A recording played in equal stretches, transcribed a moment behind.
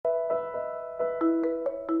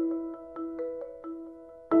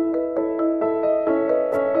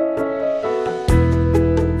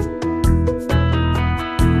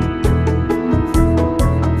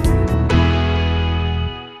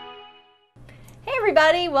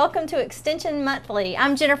everybody, welcome to Extension Monthly.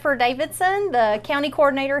 I'm Jennifer Davidson, the County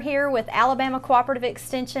Coordinator here with Alabama Cooperative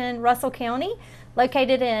Extension, Russell County,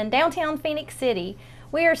 located in downtown Phenix City.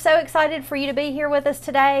 We are so excited for you to be here with us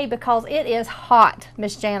today because it is hot,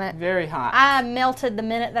 Miss Janet. Very hot. I melted the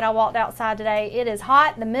minute that I walked outside today. It is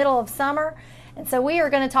hot in the middle of summer, and so we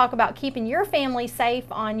are going to talk about keeping your family safe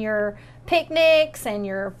on your picnics and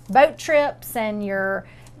your boat trips and your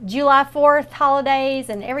July 4th holidays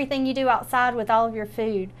and everything you do outside with all of your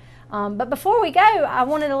food. But before we go, I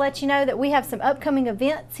wanted to let you know that we have some upcoming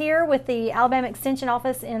events here with the Alabama Extension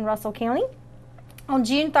Office in Russell County. On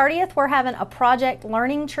June 30th, we're having a Project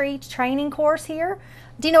Learning Tree training course here.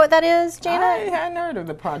 Do you know what that is, Janet? I hadn't heard of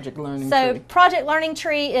the Project Learning Tree. So Project Learning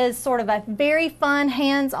Tree is sort of a very fun,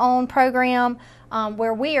 hands-on program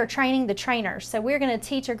where we are training the trainers. So we're going to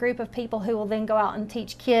teach a group of people who will then go out and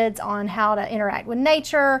teach kids on how to interact with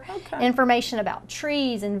nature, information about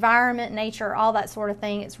trees, environment, nature, all that sort of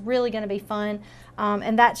thing. It's really going to be fun.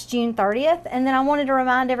 And that's June 30th. And then I wanted to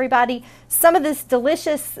remind everybody, some of this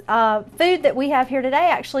delicious food that we have here today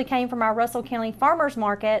actually came from our Russell County Farmers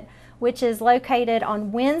Market, which is located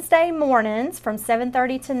on Wednesday mornings from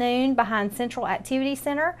 7:30 to noon behind Central Activity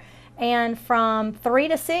Center, and from 3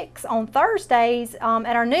 to 6 on Thursdays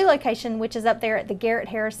at our new location, which is up there at the Garrett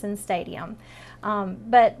Harrison Stadium.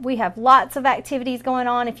 But we have lots of activities going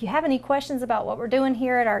on. If you have any questions about what we're doing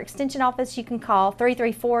here at our Extension office, you can call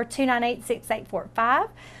 334-298-6845.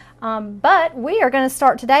 But we are going to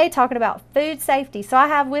start today talking about food safety. So I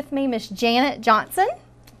have with me Miss Janet Johnson.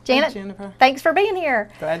 Janet, Jennifer. Thanks for being here.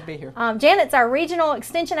 Glad to be here. Janet's our regional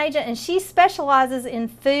extension agent, and she specializes in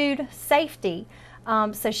food safety.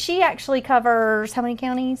 So she actually covers how many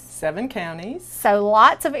counties? 7 counties. So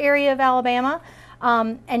lots of area of Alabama.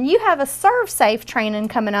 And you have a Serve Safe training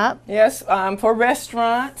coming up. Yes, for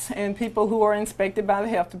restaurants and people who are inspected by the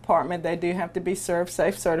health department, they do have to be Serve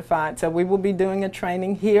Safe certified. So we will be doing a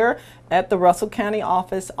training here at the Russell County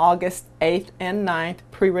office August 8th and 9th,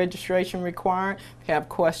 pre-registration required. If you have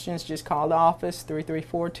questions, just call the office,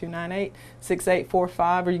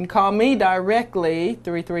 334-298-6845, or you can call me directly,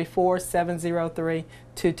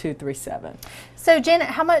 334-703-2237. So Janet,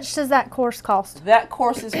 how much does that course cost? That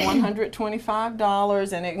course is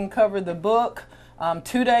 $125, and it can cover the book,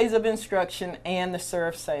 2 days of instruction, and the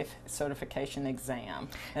Serve Safe certification exam.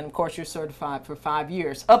 And of course, you're certified for 5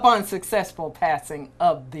 years upon successful passing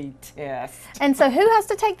of the test. And so who has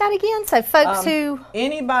to take that again? So folks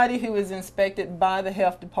anybody who is inspected by the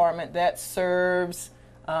health department that serves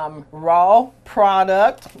raw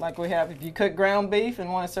product, like we have, if you cook ground beef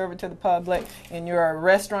and want to serve it to the public in your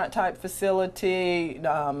restaurant type facility,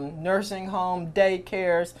 nursing home,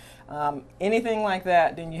 daycares, anything like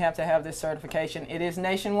that, then you have to have this certification. It is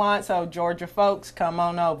nationwide, so Georgia folks, come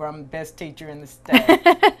on over. I'm the best teacher in the state.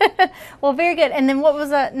 Well, very good. And then what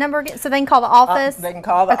was the number again? So they can call the office? They can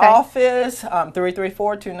call the office,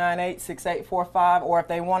 334-298-6845, or if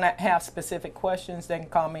they want to have specific questions, they can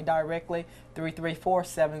call me directly,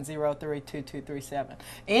 334-703-2237.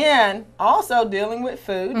 And also dealing with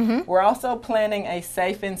food, we're also planning a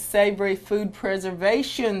Safe and Savory Food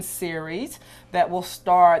Preservation series that will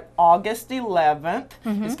start August 11th.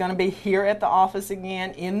 It's going to be here at the office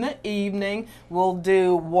again in the evening. We'll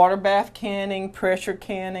do water bath canning, pressure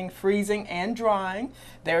canning, freezing, and drying.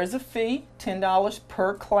 There is a fee, $10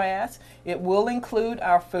 per class. It will include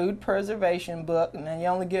our food preservation book, and then you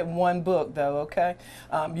only get one book though, okay?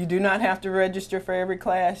 You do not have to register for every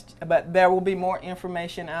class, but there will be more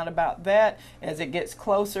information out about that as it gets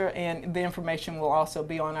closer, and the information will also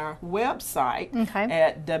be on our website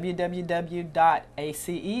at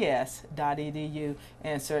www.aces.edu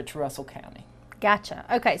and search Russell County. Gotcha.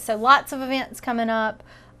 Okay, so lots of events coming up.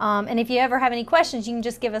 And if you ever have any questions, you can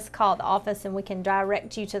just give us a call at the office and we can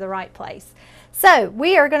direct you to the right place. So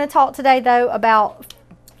we are going to talk today, though, about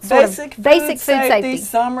basic food safety,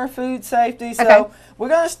 summer food safety. So we're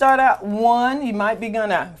going to start out you might be going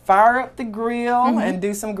to fire up the grill and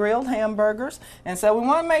do some grilled hamburgers. And so we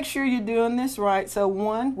want to make sure you're doing this right. So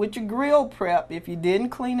with your grill prep, if you didn't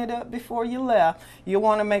clean it up before you left, you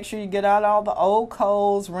want to make sure you get out all the old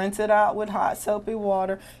coals, rinse it out with hot soapy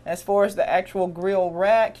water. As far as the actual grill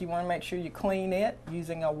rack, you want to make sure you clean it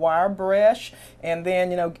using a wire brush, and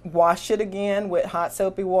then wash it again with hot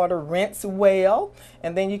soapy water, rinse well,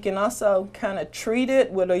 and then you can also kind of treat it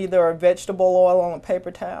with either a vegetable oil on a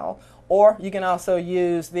paper towel, or you can also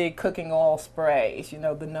use the cooking oil sprays,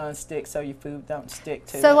 the non-stick, so your food don't stick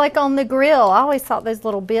to it. So like on the grill, I always thought those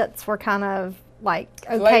little bits were kind of like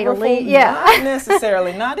okay to leave? Not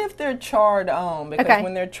necessarily. Not if they're charred on, because Okay.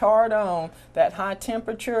 when they're charred on, that high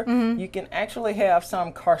temperature, you can actually have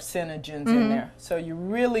some carcinogens in there. So you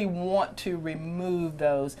really want to remove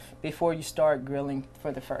those before you start grilling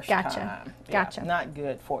for the first time. Yeah, Gotcha. not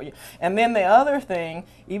good for you. And then the other thing,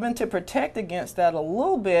 even to protect against that a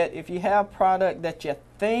little bit, if you have product that you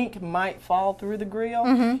think might fall through the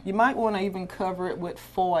grill, you might want to even cover it with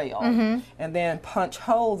foil and then punch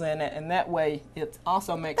holes in it, and that way it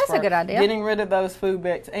also makes That's a good idea. getting rid of those food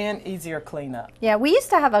becks and easier cleanup. Yeah, we used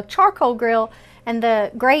to have a charcoal grill and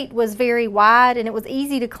the grate was very wide and it was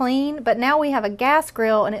easy to clean, but now we have a gas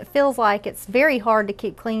grill and it feels like it's very hard to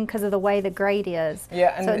keep clean because of the way the grate is.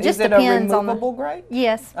 Yeah, and so it is just it a depends on removable grate?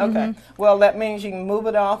 Yes. Okay. Well, that means you can move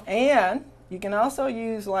it off, and you can also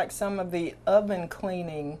use like some of the oven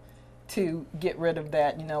cleaning to get rid of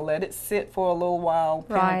that. You know, let it sit for a little while,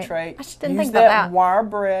 Right. penetrate. I just didn't Use think about that. wire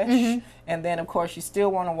brush, and then of course you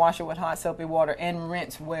still want to wash it with hot soapy water and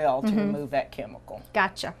rinse well to remove that chemical.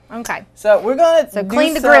 Gotcha. Okay. So we're going to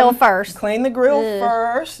clean the grill first. Clean the grill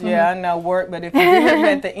first. Yeah, I know work, but if you do it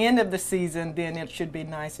at the end of the season, then it should be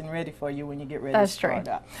nice and ready for you when you get ready That's to start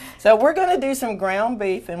true. up. So we're going to do some ground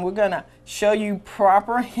beef, and we're going to show you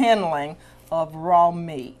proper handling of raw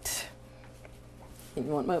meat. You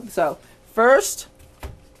want to move? So first,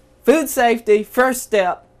 food safety, first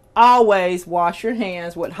step, always wash your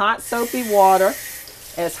hands with hot soapy water,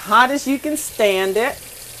 as hot as you can stand it.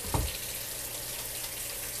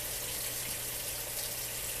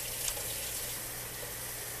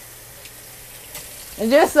 And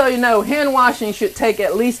just so you know, hand washing should take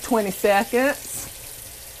at least 20 seconds.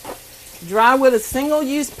 Dry with a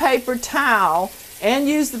single-use paper towel, and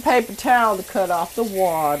use the paper towel to cut off the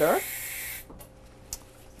water.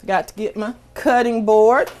 Forgot to get my cutting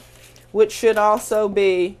board, which should also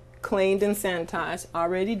be cleaned and sanitized,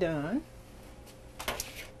 already done.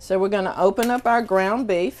 So we're going to open up our ground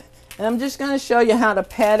beef, and I'm just going to show you how to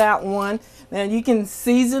pat out one. Now you can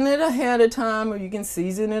season it ahead of time, or you can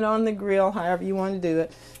season it on the grill, however you want to do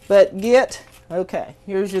it. But okay,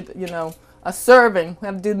 here's your, a serving. We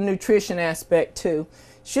have to do the nutrition aspect too.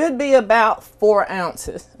 Should be about 4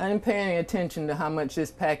 ounces. I didn't pay any attention to how much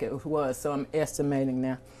this packet was, so I'm estimating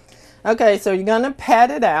now. Okay, so you're going to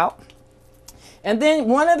pat it out. And then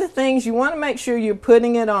one of the things, you want to make sure you're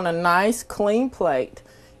putting it on a nice clean plate.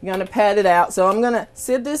 You're going to pat it out. So I'm going to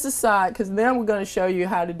set this aside, because then we're going to show you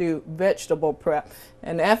how to do vegetable prep.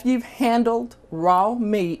 And after you've handled raw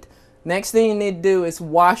meat, next thing you need to do is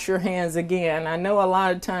wash your hands again. I know a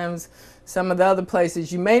lot of times some of the other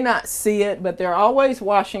places you may not see it, but they're always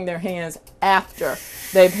washing their hands after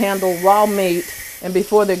they've handled raw meat and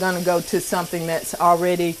before they're going to go to something that's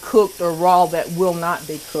already cooked or raw that will not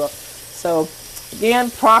be cooked. So again,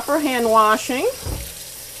 proper hand washing.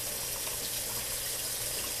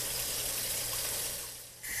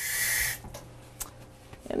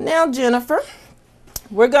 And now, Jennifer,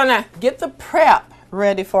 we're going to get the prep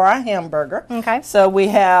ready for our hamburger. Okay. So we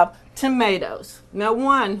have tomatoes. Now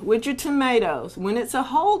with your tomatoes, when it's a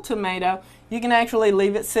whole tomato, you can actually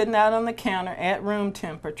leave it sitting out on the counter at room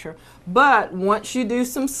temperature. But once you do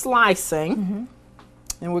some slicing,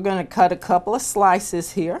 and we're going to cut a couple of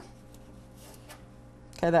slices here.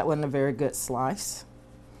 Okay, that wasn't a very good slice.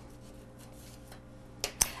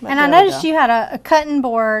 But And I there we noticed go. you had a cutting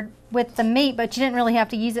board with the meat, but you didn't really have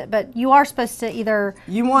to use it. But you are supposed to either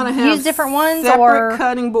You want to have use different ones separate or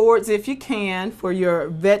cutting boards if you can for your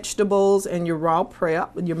vegetables and your raw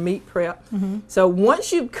prep, your meat prep. So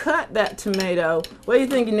once you've cut that tomato, what do you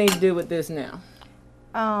think you need to do with this now?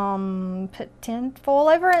 put tin foil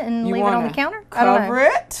over it and You leave it on wanna the counter. I don't Cover know.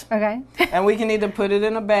 it, Okay. and we can either put it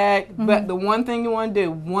in a bag, but the one thing you want to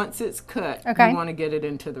do, once it's cut, Okay. you want to get it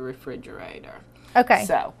into the refrigerator. Okay.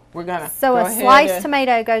 So we're going to So a sliced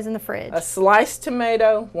tomato goes in the fridge. A sliced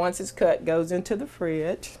tomato, once it's cut, goes into the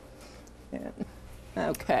fridge.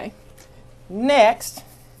 Okay. Next,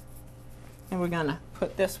 and we're going to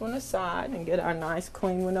put this one aside and get our nice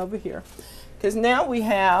clean one over here. Because now we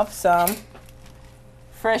have some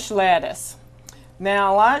fresh lettuce.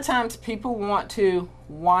 Now, a lot of times people want to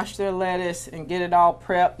wash their lettuce and get it all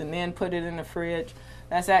prepped and then put it in the fridge.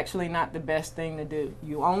 That's actually not the best thing to do.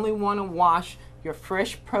 You only want to wash your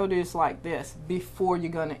fresh produce like this before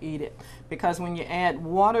you're going to eat it, because when you add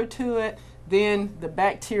water to it, then the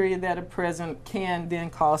bacteria that are present can then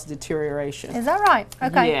cause deterioration. Is that right?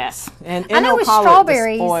 Okay. Yes. And I know they'll with call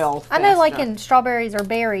strawberries, it the spoil I know like fester. in strawberries or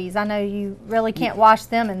berries, I know you really can't wash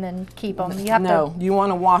them and then keep them. You have No, you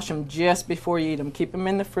want to wash them just before you eat them. Keep them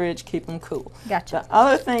in the fridge, keep them cool. Gotcha. The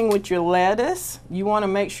other thing with your lettuce, you want to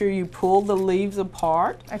make sure you pull the leaves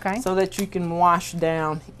apart, Okay. so that you can wash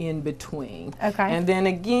down in between. Okay. And then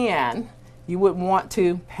again, you would want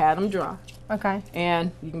to pat them dry. Okay.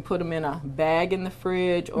 And you can put them in a bag in the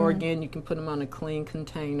fridge, or again, you can put them on a clean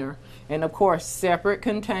container. And of course, separate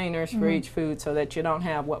containers for each food, so that you don't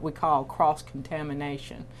have what we call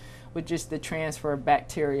cross-contamination, which is the transfer of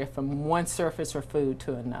bacteria from one surface or food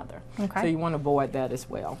to another. Okay. So you want to avoid that as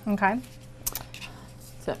well. Okay.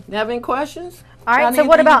 So, you have any questions? All right, Got so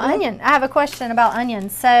what anything about to do? onion? I have a question about onion.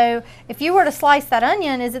 So if you were to slice that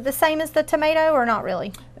onion, is it the same as the tomato or not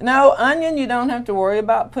really? No, onion you don't have to worry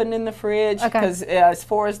about putting in the fridge, Okay. because as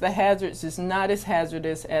far as the hazards, it's not as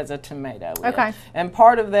hazardous as a tomato is. Okay. And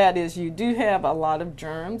part of that is you do have a lot of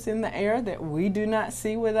germs in the air that we do not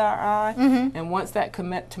see with our eye. And once that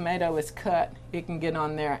tomato is cut, it can get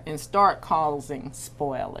on there and start causing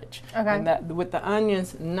spoilage. Okay. And that, with the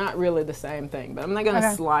onions, not really the same thing. But I'm not going to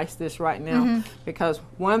Okay. slice this right now, because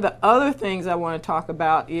one of the other things I want to talk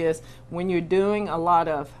about is when you're doing a lot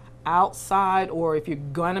of outside, or if you're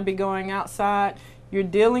going to be going outside, you're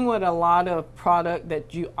dealing with a lot of product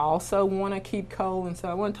that you also want to keep cold. And so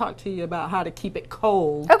I want to talk to you about how to keep it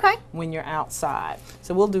cold Okay. when you're outside.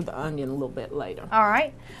 So we'll do the onion a little bit later. All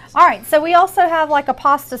right. All right, so we also have like a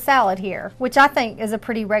pasta salad here, which I think is a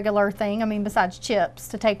pretty regular thing. I mean, besides chips,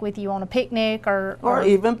 to take with you on a picnic or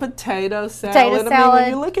even potato salad. Potato I mean, salad. when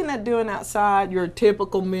you're looking at doing outside, your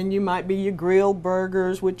typical menu might be your grilled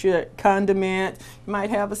burgers with your condiment. You might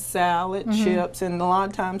have a salad, chips, and a lot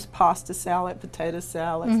of times pasta salad, potato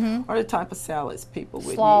salads, are the type of salads people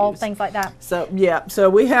would slaw, use. things like that. So, yeah, so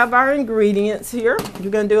we have our ingredients here.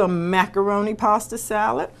 You're going to do a macaroni pasta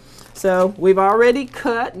salad. So we've already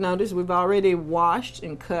cut, notice we've already washed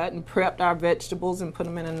and cut and prepped our vegetables and put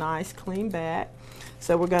them in a nice clean bag.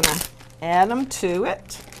 So we're going to add them to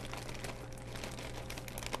it.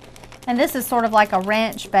 And this is sort of like a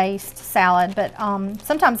ranch-based salad, but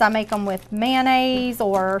sometimes I make them with mayonnaise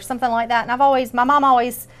or something like that. And my mom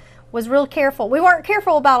always was real careful. We weren't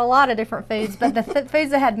careful about a lot of different foods, but the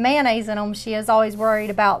foods that had mayonnaise in them, she is always worried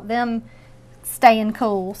about them staying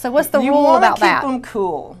cool. So what's the rule about that? You want to keep them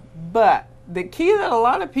cool, but the key that a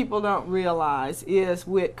lot of people don't realize is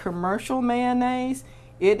with commercial mayonnaise,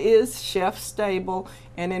 it is chef stable,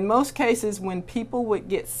 and in most cases when people would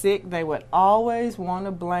get sick, they would always want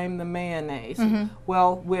to blame the mayonnaise.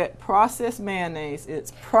 Well, with processed mayonnaise,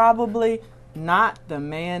 it's probably not the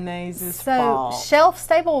mayonnaise's fault. So shelf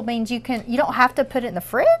stable means you don't have to put it in the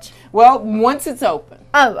fridge? Well, once it's open.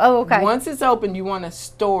 Oh, okay. Once it's open, you want to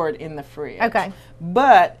store it in the fridge. Okay.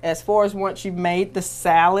 But as far as once you've made the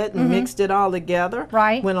salad and mixed it all together,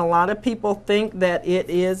 Right. when a lot of people think that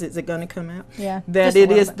is it going to come out? Yeah, That just a it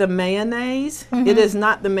little is bit. the mayonnaise. It is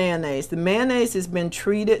not the mayonnaise. The mayonnaise has been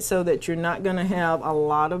treated so that you're not going to have a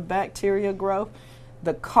lot of bacteria growth.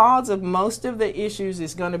 The cause of most of the issues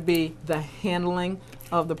is going to be the handling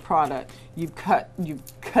of the product. You've cut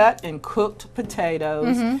and cooked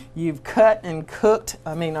potatoes. You've cut and cooked,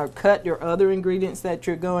 or cut your other ingredients that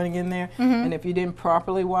you're going in there. And if you didn't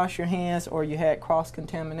properly wash your hands or you had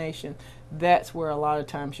cross-contamination, that's where a lot of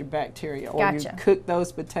times your bacteria, or Gotcha. you cook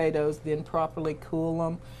those potatoes, then properly cool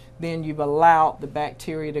them, then you've allowed the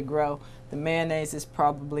bacteria to grow. The mayonnaise is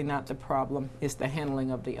probably not the problem. It's the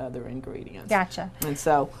handling of the other ingredients. Gotcha. And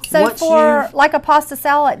so So for like a pasta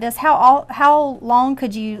salad like this, how long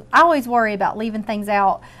could you? I always worry about leaving things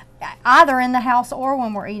out, either in the house or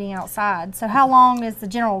when we're eating outside. So how long is the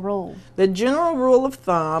general rule? The general rule of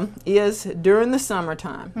thumb is during the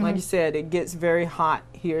summertime. Like you said, it gets very hot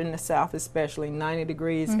here in the South, especially 90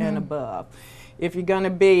 degrees and above. If you're going to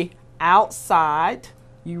be outside,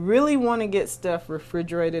 you really want to get stuff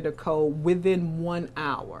refrigerated or cold within 1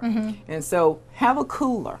 hour. And so have a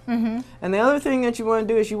cooler. And the other thing that you want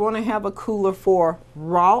to do is you want to have a cooler for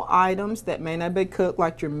raw items that may not be cooked,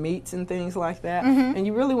 like your meats and things like that. And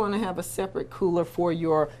you really want to have a separate cooler for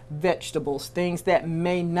your vegetables, things that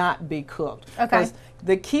may not be cooked. Okay. Because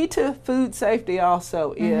the key to food safety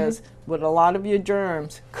also is, with a lot of your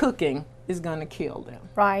germs, cooking is going to kill them.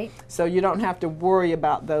 Right. So you don't have to worry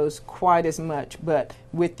about those quite as much. But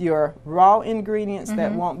with your raw ingredients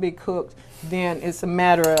that won't be cooked, then it's a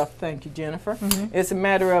matter of, thank you, Jennifer, it's a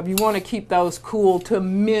matter of you want to keep those cool to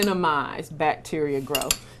minimize bacteria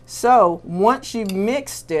growth. So once you've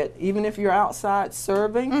mixed it, even if you're outside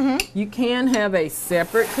serving, you can have a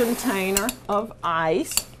separate container of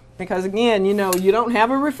ice because again, you know, you don't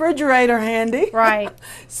have a refrigerator handy. Right.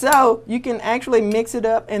 So you can actually mix it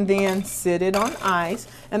up and then sit it on ice,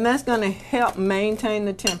 and that's going to help maintain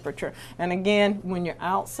the temperature. And again, when you're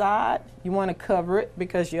outside, you want to cover it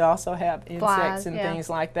because you also have insects and things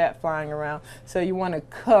like that flying around. So you want to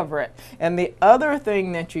cover it. And the other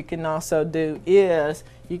thing that you can also do is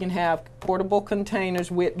you can have portable containers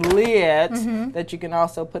with lids that you can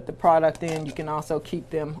also put the product in. You can also keep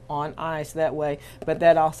them on ice that way, but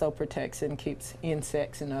that also protects and keeps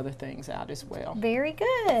insects and other things out as well. Very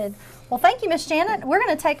good. Well, thank you, Miss Janet. We're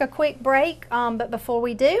going to take a quick break, but before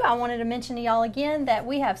we do, I wanted to mention to y'all again that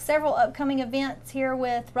we have several upcoming events here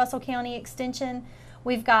with Russell County Extension.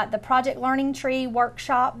 We've got the Project Learning Tree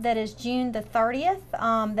workshop that is June the 30th.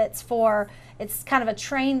 It's kind of a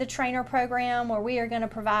train the trainer program where we are going to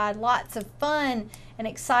provide lots of fun and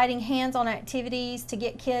exciting hands-on activities to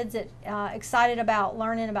get kids excited about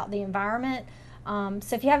learning about the environment.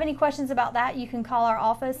 So if you have any questions about that, you can call our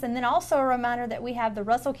office. And then also a reminder that we have the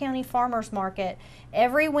Russell County Farmers Market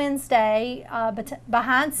every Wednesday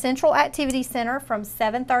behind Central Activity Center from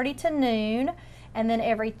 7:30 to noon. And then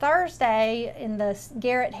every Thursday in the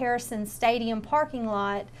Garrett Harrison Stadium parking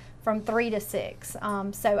lot from 3 to 6.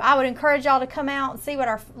 So I would encourage y'all to come out and see what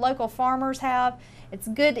our local farmers have. It's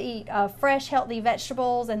good to eat fresh, healthy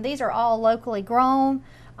vegetables, and these are all locally grown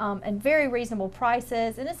and very reasonable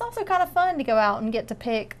prices. And it's also kind of fun to go out and get to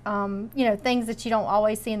pick, you know, things that you don't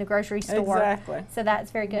always see in the grocery store. Exactly. So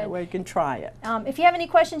that's very good. That way you can try it. If you have any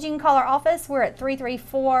questions, you can call our office. We're at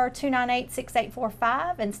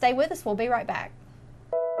 334-298-6845, and stay with us. We'll be right back.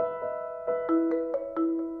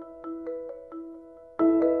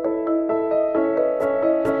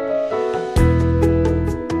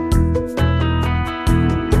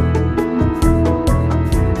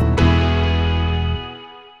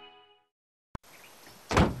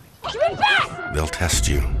 They'll test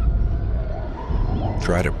you,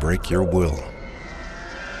 try to break your will.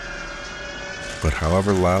 But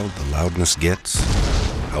however loud the loudness gets,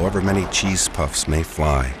 however many cheese puffs may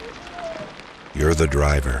fly, you're the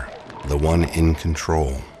driver, the one in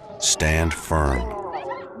control. Stand firm.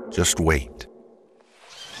 Just wait.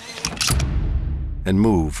 And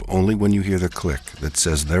move only when you hear the click that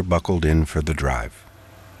says they're buckled in for the drive.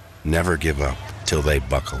 Never give up till they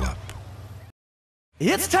buckle up.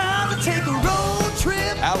 It's time to take a road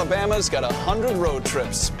trip. Alabama's got 100 road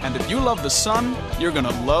trips. And if you love the sun, you're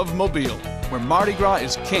gonna love Mobile, where Mardi Gras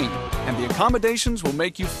is king, and the accommodations will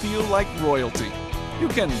make you feel like royalty. You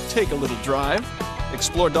can take a little drive,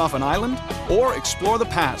 explore Dauphin Island, or explore the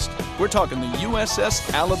past. We're talking the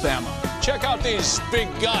USS Alabama. Check out these big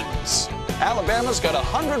guns. Alabama's got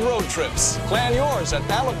 100 road trips. Plan yours at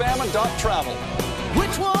alabama.travel.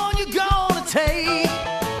 Which one you gonna take?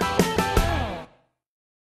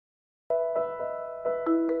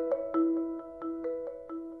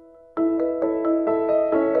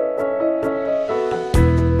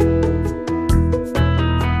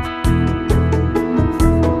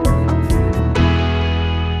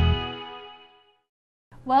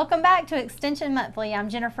 Welcome back to Extension Monthly. I'm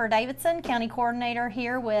Jennifer Davidson, County Coordinator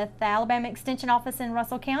here with the Alabama Extension Office in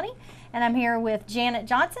Russell County, and I'm here with Janet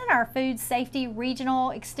Johnson, our Food Safety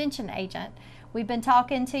Regional Extension Agent. We've been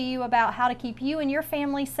talking to you about how to keep you and your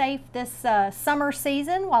family safe this summer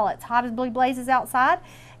season while it's hot as blue blazes outside.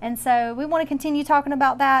 And so we want to continue talking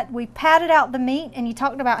about that. We patted out the meat, and you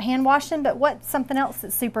talked about hand washing, but what's something else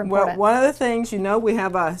that's super important? Well, one of the things, you know, we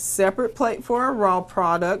have a separate plate for our raw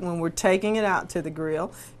product when we're taking it out to the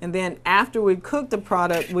grill. And then after we cook the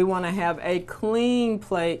product, we want to have a clean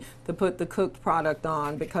plate to put the cooked product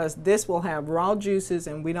on, because this will have raw juices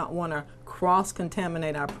and we don't want to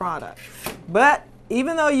cross-contaminate our product. But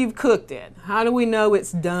even though you've cooked it, how do we know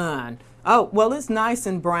it's done? Oh, well, it's nice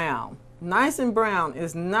and brown. Nice and brown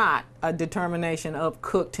is not a determination of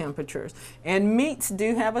cook temperatures. And meats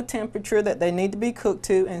do have a temperature that they need to be cooked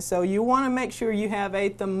to, and so you want to make sure you have a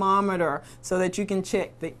thermometer so that you can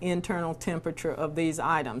check the internal temperature of these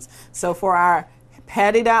items. So for our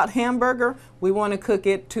patted out hamburger, we want to cook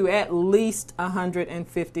it to at least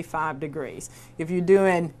 155 degrees. If you're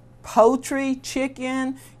doing poultry,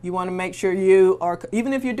 chicken, you want to make sure you are,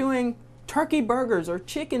 even if you're doing turkey burgers or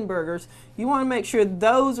chicken burgers, you want to make sure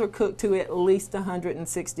those are cooked to at least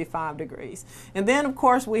 165 degrees. And then of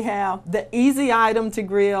course we have the easy item to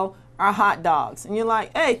grill, our hot dogs. And you're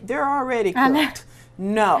like, hey, they're already cooked.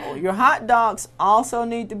 No, your hot dogs also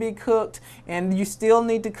need to be cooked, and you still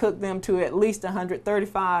need to cook them to at least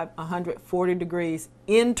 135, 140 degrees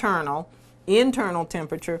internal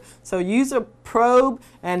temperature. So use a probe,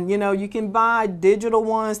 and you know, you can buy digital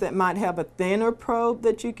ones that might have a thinner probe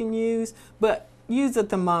that you can use, but use a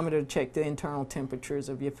thermometer to check the internal temperatures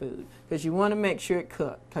of your food, because you want to make sure it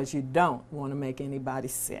cooked, because you don't want to make anybody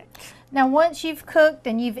sick. Now, once you've cooked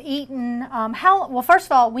and you've eaten, well, first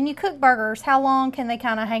of all, when you cook burgers, how long can they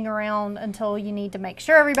kind of hang around until you need to make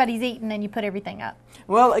sure everybody's eaten and you put everything up?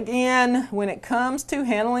 Well, again, when it comes to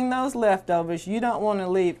handling those leftovers, you don't want to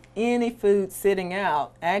leave any food sitting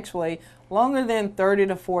out, actually, longer than 30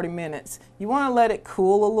 to 40 minutes. You want to let it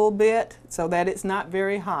cool a little bit so that it's not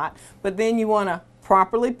very hot, but then you want to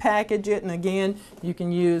properly package it, and again, you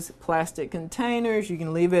can use plastic containers, you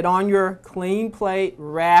can leave it on your clean plate,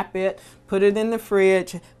 wrap it, put it in the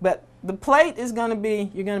fridge, but the plate is going to be,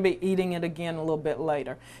 you're going to be eating it again a little bit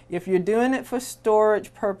later. If you're doing it for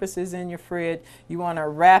storage purposes in your fridge, you want to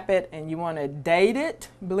wrap it and you want to date it,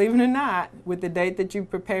 believe it or not, with the date that you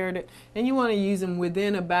prepared it, and you want to use them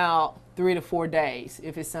within about 3 to 4 days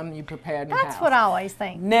if it's something you prepared in the house. That's what I always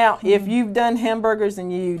think. Now, if you've done hamburgers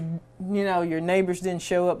and you know, your neighbors didn't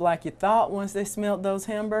show up like you thought once they smelled those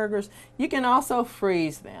hamburgers, you can also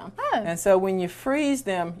freeze them. Oh. And so when you freeze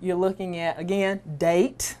them, you're looking at, again,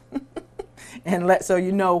 date, and so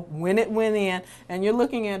you know when it went in, and you're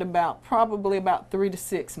looking at probably about 3 to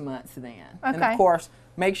 6 months then. Okay. And of course,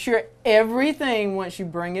 make sure everything, once you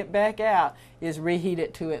bring it back out, is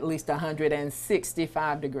reheated to at least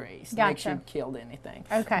 165 degrees. Gotcha. Make sure you killed anything.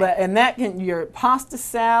 Okay. And that can, your pasta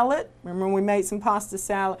salad, remember we made some pasta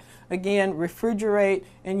salad, again, refrigerate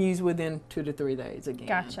and use within 2 to 3 days again.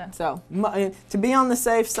 Gotcha. So to be on the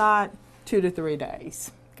safe side, 2 to 3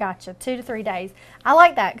 days. Gotcha, 2 to 3 days. I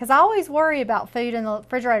like that because I always worry about food in the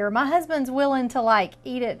refrigerator. My husband's willing to like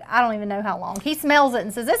eat it, I don't even know how long. He smells it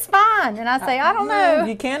and says, it's fine. And I say, I don't know.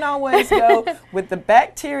 You can't always go with the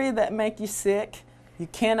bacteria that make you sick. You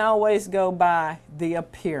can't always go by the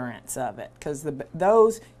appearance of it, because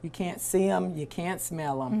those, you can't see them, you can't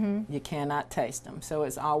smell them, you cannot taste them. So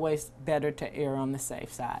it's always better to err on the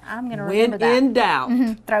safe side. I'm going to remember that. When in doubt,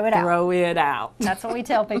 Throw it out. throw it out. That's what we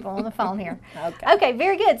tell people on the phone here. Okay. Okay,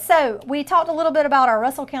 very good. So we talked a little bit about our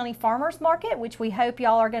Russell County Farmers Market, which we hope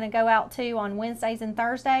y'all are going to go out to on Wednesdays and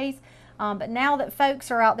Thursdays. But now that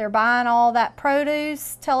folks are out there buying all that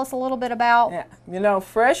produce, tell us a little bit about. Yeah, you know,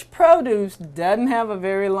 fresh produce doesn't have a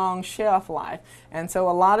very long shelf life. And so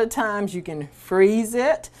a lot of times you can freeze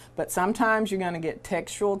it, but sometimes you're going to get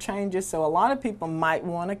textural changes. So a lot of people might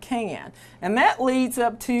want a can. And that leads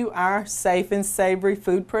up to our Safe and Savory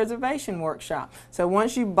Food Preservation Workshop. So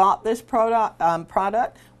once you bought this product,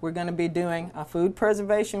 we're going to be doing a food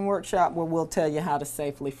preservation workshop where we'll tell you how to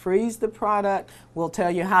safely freeze the product. We'll tell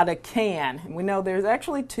you how to can. And we know there's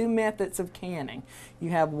actually 2 methods of canning. You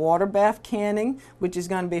have water bath canning, which is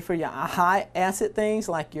going to be for your high acid things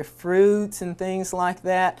like your fruits and things like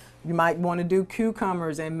that. You might want to do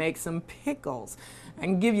cucumbers and make some pickles. I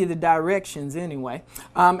can give you the directions anyway.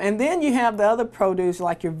 And then you have the other produce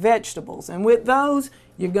like your vegetables. And with those,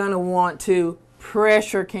 you're going to want to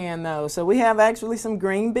pressure can those. So we have actually some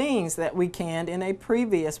green beans that we canned in a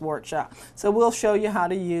previous workshop. So we'll show you how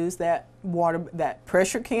to use that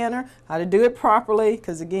pressure canner, how to do it properly,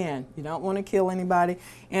 because again, you don't want to kill anybody.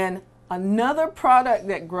 And another product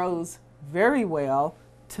that grows very well,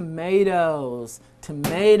 tomatoes.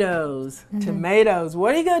 Tomatoes.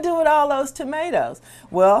 What are you going to do with all those tomatoes?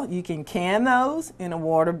 Well, you can can those in a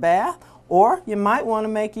water bath, or you might want to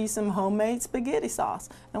make you some homemade spaghetti sauce.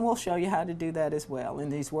 And we'll show you how to do that as well in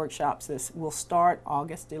these workshops. This will start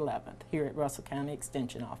August 11th here at Russell County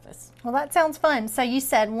Extension Office. Well, that sounds fun. So you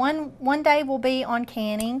said one day will be on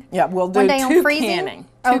canning. Yeah, we'll do 1 day on 2 freezing? canning.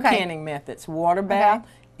 Okay. 2 canning methods, water bath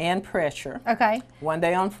and pressure. Okay. 1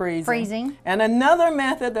 day on freezing. Freezing. And another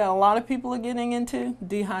method that a lot of people are getting into,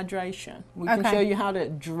 dehydration. We can show you how to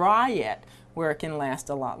dry it where it can last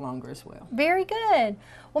a lot longer as well. Very good.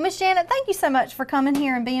 Well, Miss Janet, thank you so much for coming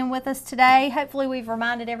here and being with us today. Hopefully we've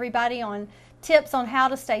reminded everybody on tips on how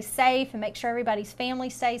to stay safe and make sure everybody's family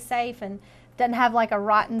stays safe and doesn't have like a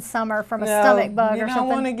rotten summer from a stomach bug or something. You don't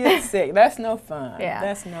want to get sick. That's no fun. Yeah.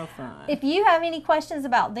 That's no fun. If you have any questions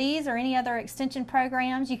about these or any other extension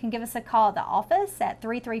programs, you can give us a call at the office at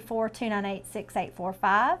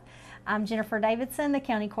 334-298-6845. I'm Jennifer Davidson, the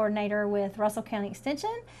County Coordinator with Russell County Extension.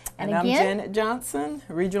 And I'm Janet Johnson,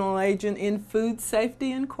 Regional Agent in Food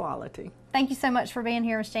Safety and Quality. Thank you so much for being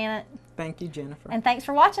here, Miss Janet. Thank you, Jennifer. And thanks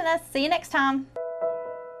for watching us. See you next time.